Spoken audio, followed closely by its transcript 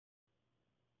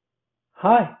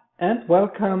Hi, and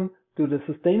welcome to the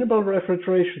Sustainable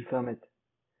Refrigeration Summit.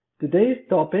 Today's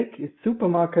topic is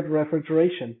supermarket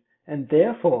refrigeration, and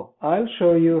therefore I'll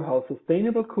show you how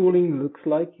sustainable cooling looks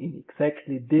like in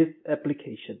exactly this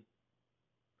application.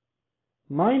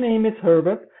 My name is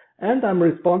Herbert, and I'm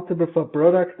responsible for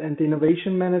product and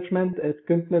innovation management at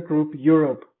Guntner Group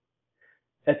Europe.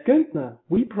 At Guntner,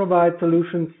 we provide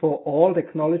solutions for all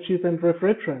technologies and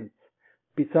refrigerants.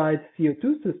 Besides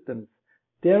CO2 systems,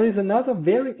 there is another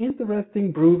very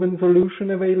interesting proven solution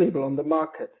available on the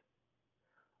market.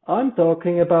 I'm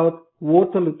talking about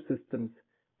Waterloop systems,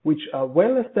 which are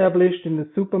well established in the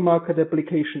supermarket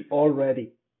application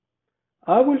already.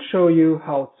 I will show you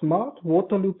how smart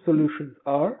Waterloop solutions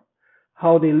are,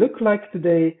 how they look like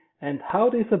today, and how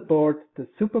they support the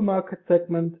supermarket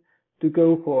segment to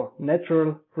go for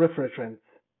natural refrigerants.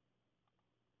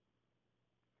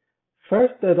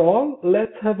 First of all,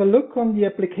 let's have a look on the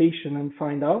application and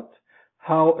find out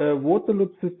how a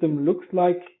Waterloop system looks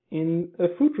like in a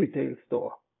food retail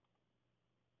store.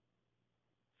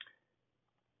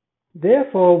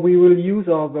 Therefore, we will use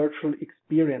our virtual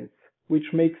experience, which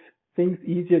makes things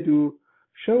easier to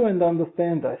show and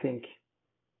understand, I think.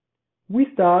 We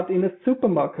start in a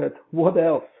supermarket. What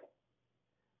else?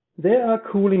 There are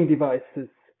cooling devices,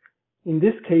 in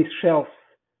this case shelves,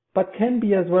 but can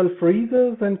be as well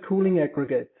freezers and cooling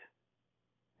aggregates.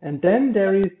 And then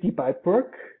there is the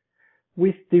pipework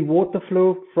with the water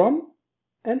flow from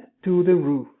and to the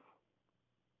roof.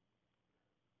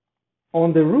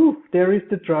 On the roof there is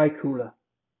the dry cooler,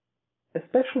 a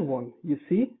special one, you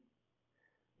see.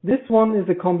 This one is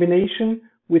a combination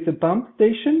with a pump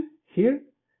station here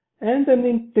and an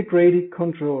integrated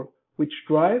control which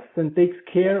drives and takes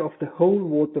care of the whole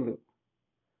water loop,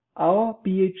 our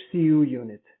BHCU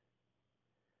unit.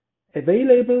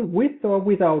 Available with or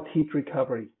without heat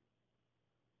recovery.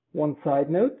 One side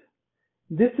note,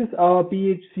 this is our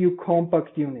BHCU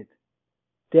compact unit.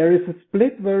 There is a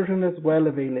split version as well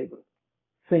available.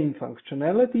 Same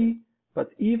functionality,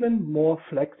 but even more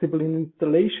flexible in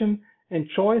installation and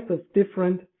choice of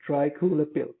different dry cooler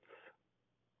builds.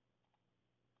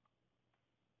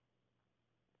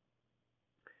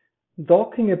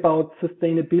 Talking about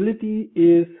sustainability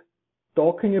is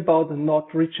talking about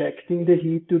not rejecting the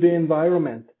heat to the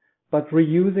environment, but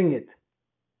reusing it.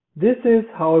 This is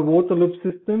how a Waterloop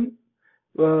system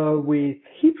with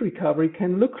heat recovery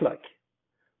can look like,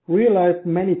 realized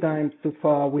many times so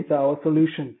far with our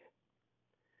solutions.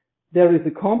 There is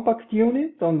a compact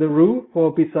unit on the roof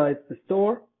or beside the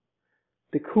store,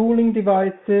 the cooling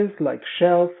devices like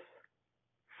shelves,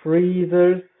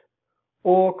 freezers,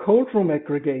 or cold room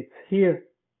aggregates here.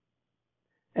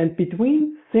 And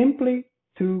between simply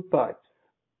two pipes,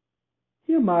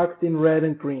 here marked in red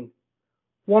and green,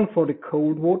 one for the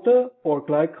cold water or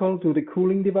glycol to the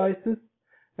cooling devices,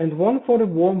 and one for the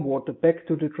warm water back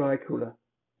to the dry cooler,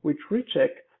 which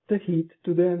rejects the heat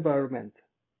to the environment.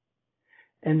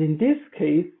 And in this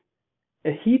case,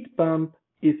 a heat pump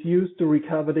is used to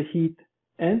recover the heat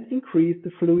and increase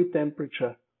the fluid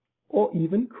temperature, or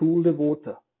even cool the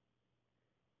water.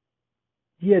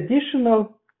 The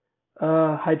additional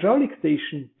hydraulic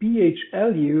station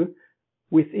BHLU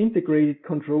with integrated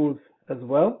controls as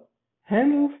well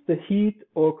handles the heat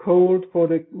or cold for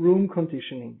the room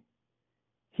conditioning,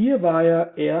 here via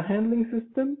air handling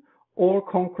system or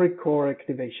concrete core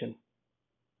activation.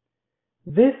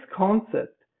 This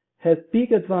concept has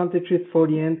big advantages for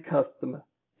the end customer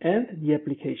and the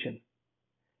application.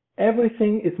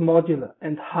 Everything is modular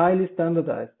and highly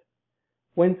standardized.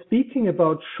 When speaking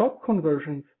about shop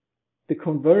conversions, the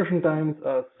conversion times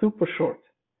are super short.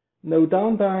 No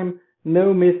downtime,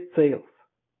 no missed sales.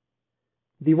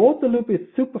 The Waterloop is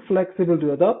super flexible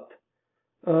to adapt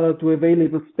to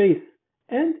available space,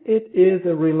 and it is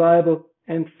a reliable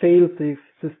and fail-safe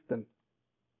system.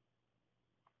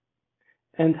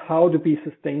 And how to be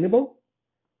sustainable?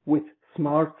 With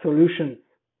smart solutions,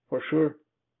 for sure.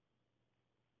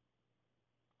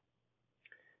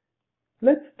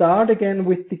 Let's start again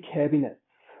with the cabinets.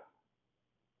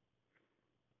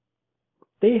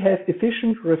 They have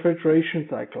efficient refrigeration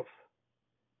cycles.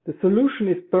 The solution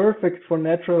is perfect for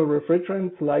natural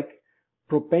refrigerants like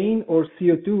propane or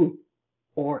CO2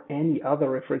 or any other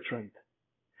refrigerant.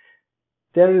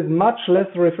 There is much less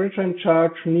refrigerant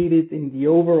charge needed in the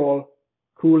overall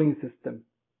cooling system.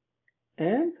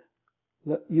 And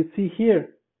you see here,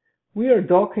 we are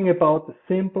talking about a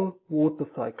simple water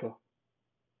cycle.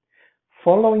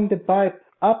 Following the pipes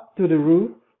up to the roof,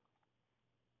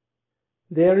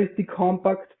 there is the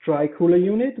compact dry cooler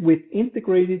unit with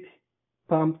integrated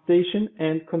pump station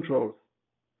and controls.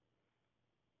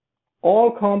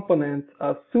 All components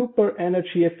are super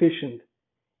energy efficient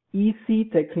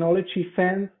EC technology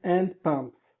fans and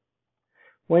pumps.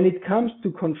 When it comes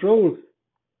to controls,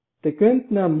 the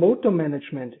Guntner motor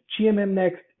management GMM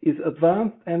Next is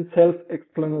advanced and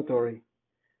self-explanatory,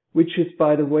 which is,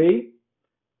 by the way,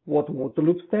 what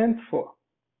Waterloop stands for.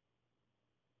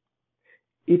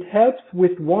 It helps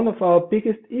with one of our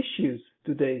biggest issues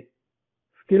today,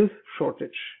 skills shortage.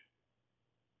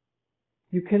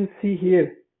 You can see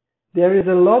here, there is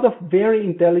a lot of very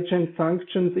intelligent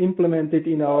functions implemented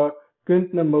in our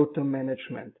Guntner motor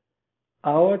management,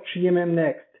 our GMM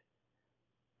Next.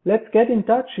 Let's get in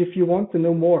touch if you want to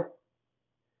know more.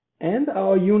 And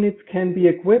our units can be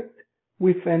equipped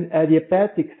with an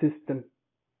adiabatic system.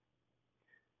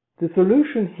 The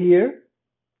solution here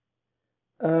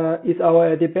is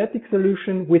our adiabatic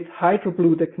solution with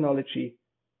hydroblue technology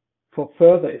for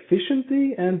further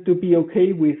efficiency and to be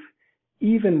okay with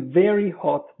even very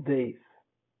hot days.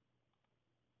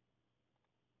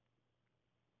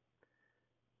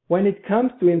 When it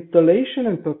comes to installation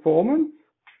and performance,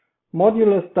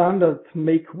 modular standards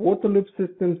make Waterloop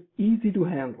systems easy to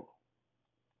handle.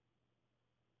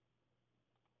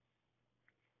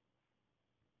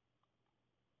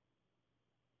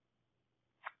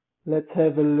 Let's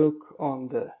have a look on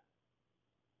the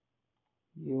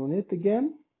unit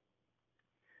again.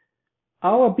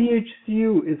 Our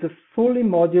BHCU is a fully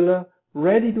modular,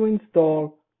 ready to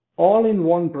install,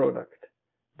 all-in-one product.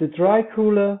 The dry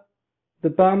cooler, the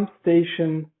pump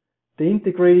station, the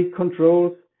integrated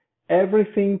controls,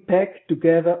 everything packed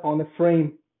together on a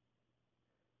frame.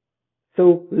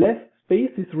 So less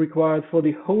space is required for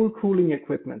the whole cooling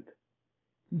equipment.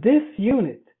 This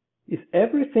unit is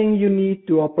everything you need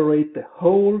to operate the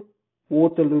whole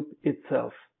Waterloop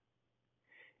itself.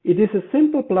 It is a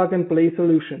simple plug-and-play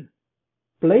solution.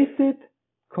 Place it,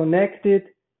 connect it,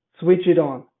 switch it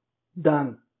on.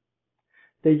 Done.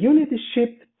 The unit is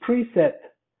shipped preset,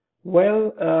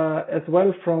 as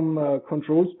well from a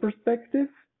controls perspective,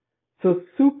 so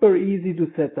super easy to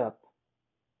set up.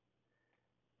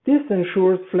 This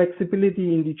ensures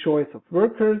flexibility in the choice of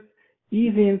workers,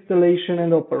 easy installation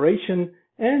and operation,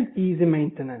 and easy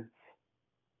maintenance.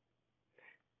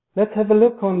 Let's have a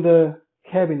look on the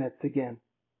cabinets again.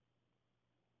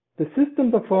 The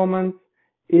system performance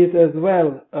is as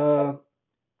well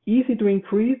easy to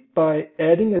increase by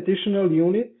adding additional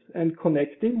units and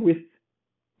connecting with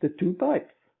the two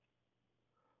pipes.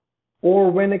 Or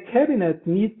when a cabinet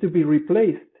needs to be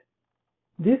replaced,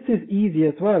 this is easy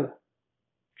as well.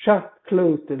 Just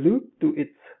close the loop to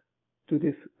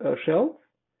this shelf,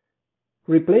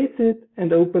 replace it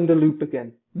and open the loop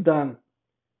again. Done.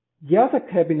 The other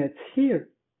cabinets here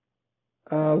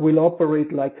will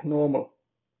operate like normal.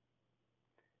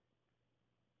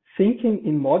 Thinking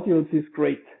in modules is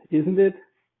great, isn't it?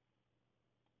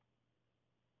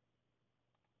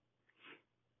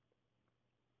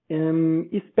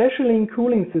 Especially in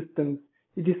cooling systems,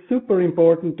 it is super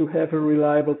important to have a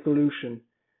reliable solution,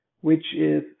 which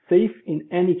is safe in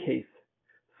any case.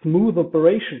 Smooth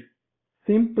operation,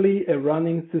 simply a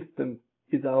running system,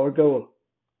 is our goal.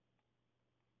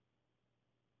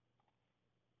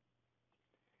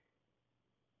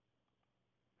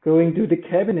 Going to the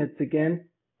cabinets again,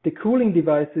 the cooling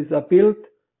devices are built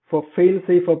for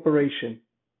fail-safe operation.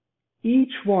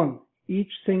 Each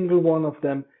single one of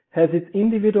them has its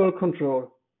individual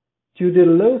control. Due to the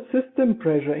low system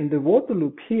pressure in the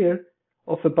Waterloop here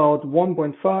of about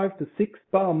 1.5 to 6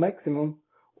 bar maximum,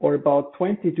 or about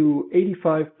 20 to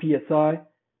 85 psi,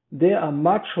 there are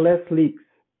much less leaks.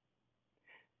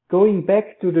 Going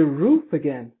back to the roof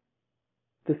again,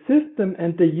 the system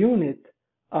and the unit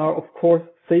are of course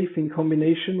safe in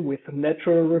combination with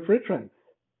natural refrigerants,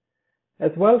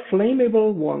 as well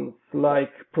flammable ones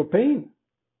like propane,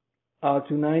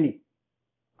 R290.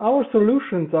 Our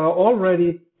solutions are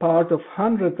already part of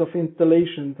hundreds of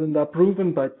installations and are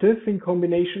proven by TÜV in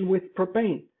combination with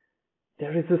propane.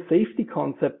 There is a safety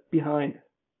concept behind.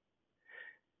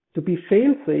 To be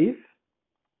fail-safe,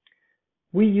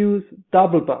 we use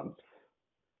double pumps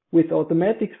with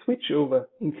automatic switchover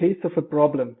in case of a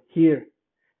problem here,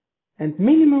 and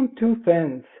minimum 2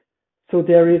 fans, so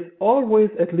there is always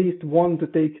at least one to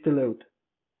take the load.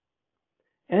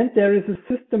 And there is a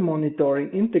system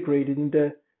monitoring integrated in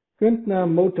the Guntner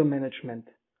motor management.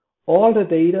 All the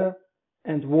data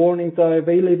and warnings are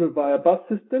available via bus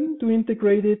system to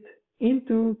integrate it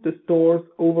into the store's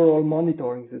overall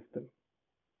monitoring system.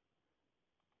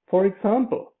 For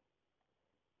example,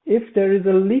 if there is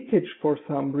a leakage for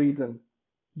some reason,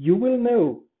 you will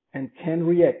know and can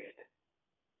react.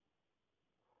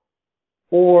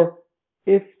 Or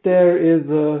if there is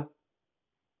a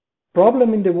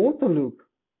problem in the Waterloop,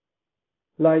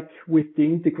 like with the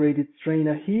integrated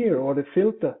strainer here or the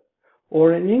filter,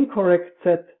 or an incorrect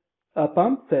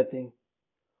pump setting,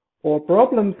 or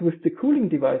problems with the cooling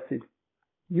devices,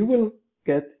 you will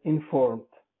get informed.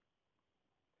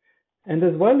 And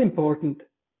as well important,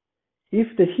 if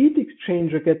the heat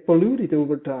exchanger gets polluted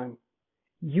over time,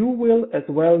 you will as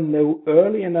well know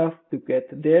early enough to get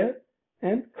there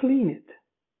and clean it.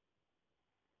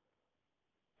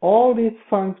 All these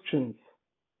functions,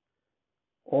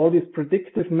 all these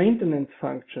predictive maintenance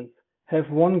functions have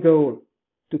one goal: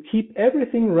 to keep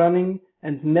everything running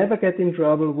and never get in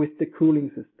trouble with the cooling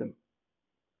system.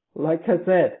 Like I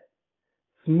said,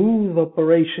 smooth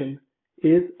operation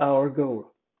is our goal.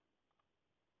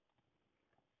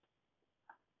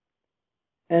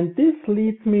 And this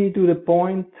leads me to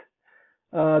point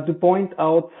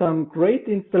out some great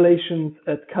installations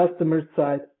at customer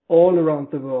site all around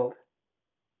the world.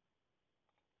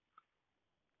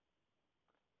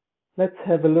 Let's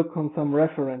have a look on some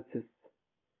references.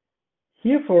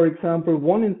 Here, for example,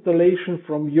 one installation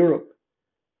from Europe.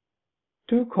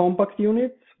 2 compact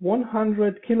units,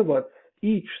 100 kilowatts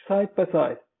each side by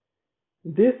side.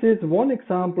 This is one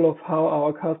example of how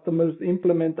our customers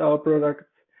implement our products,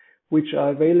 which are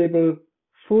available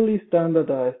fully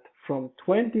standardized from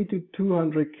 20 to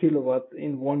 200 kilowatts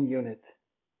in one unit.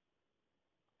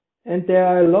 And there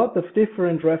are a lot of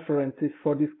different references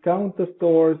for discounter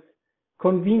stores,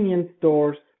 convenience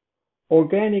stores,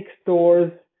 organic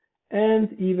stores,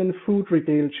 and even food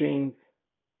retail chains.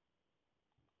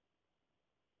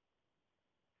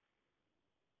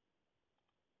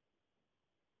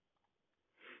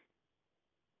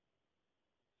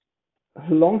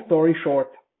 Long story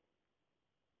short,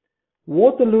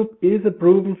 Waterloop is a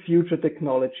proven future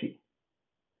technology.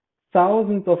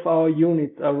 Thousands of our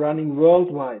units are running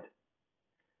worldwide.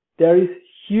 There is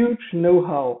huge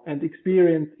know-how and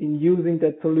experience in using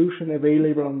that solution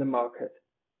available on the market.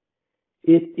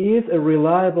 It is a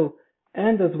reliable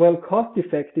and as well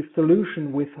cost-effective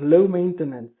solution with low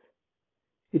maintenance.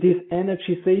 It is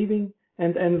energy saving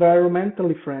and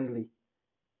environmentally friendly,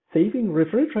 saving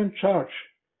refrigerant charge.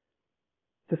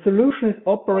 The solution is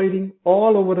operating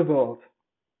all over the world.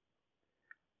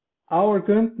 Our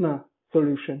Guntner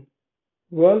solution,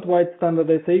 worldwide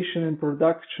standardization and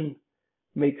production,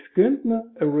 makes Guntner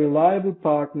a reliable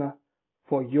partner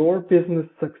for your business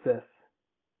success.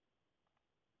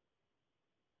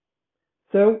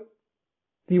 So,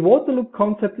 the Waterloop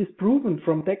concept is proven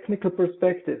from technical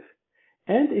perspective,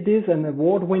 and it is an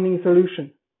award-winning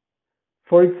solution.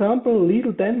 For example,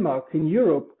 Lidl Denmark in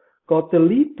Europe got the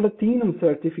LEED Platinum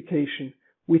certification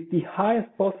with the highest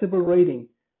possible rating,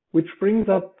 which brings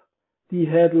up the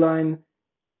headline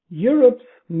Europe's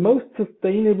most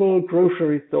sustainable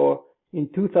grocery store in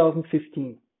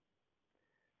 2015.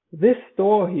 This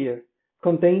store here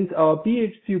contains our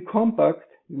BHCU Compact,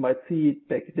 you might see it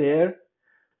back there,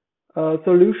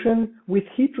 solution with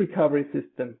heat recovery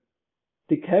system.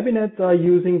 The cabinets are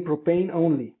using propane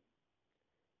only.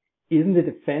 Isn't it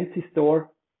a fancy store?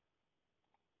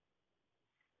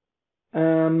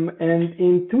 And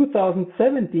in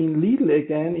 2017, Lidl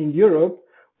again in Europe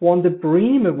won the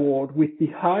BREEAM award with the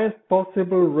highest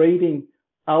possible rating,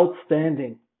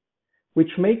 outstanding, which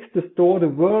makes the store the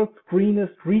world's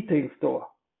greenest retail store.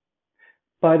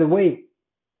 By the way,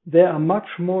 there are much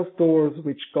more stores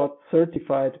which got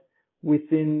certified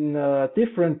within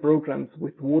different programs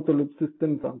with Waterloop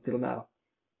systems until now,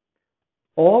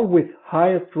 all with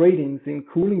highest ratings in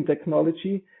cooling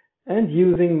technology and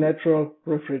using natural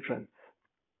refrigerants.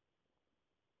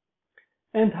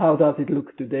 And how does it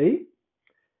look today?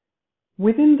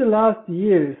 Within the last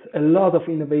years, a lot of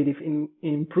innovative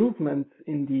improvements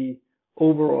in the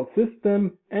overall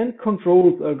system and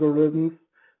controls algorithms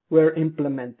were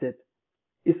implemented,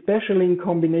 especially in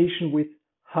combination with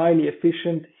highly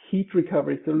efficient heat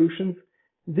recovery solutions.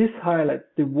 This highlights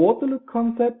the Waterloop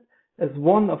concept as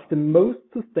one of the most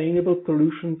sustainable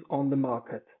solutions on the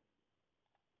market.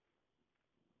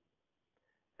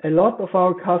 A lot of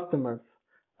our customers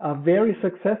are very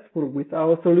successful with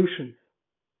our solutions.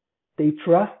 They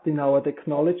trust in our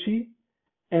technology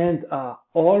and are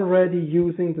already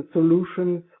using the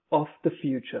solutions of the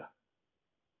future.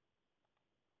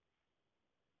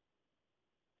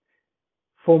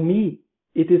 For me,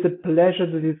 it is a pleasure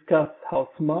to discuss how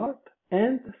smart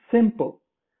and simple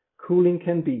cooling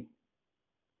can be.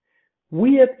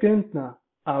 We at Guntner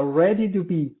are ready to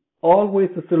be always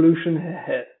a solution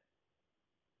ahead.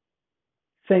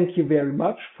 Thank you very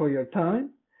much for your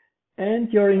time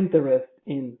and your interest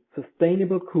in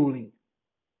sustainable cooling.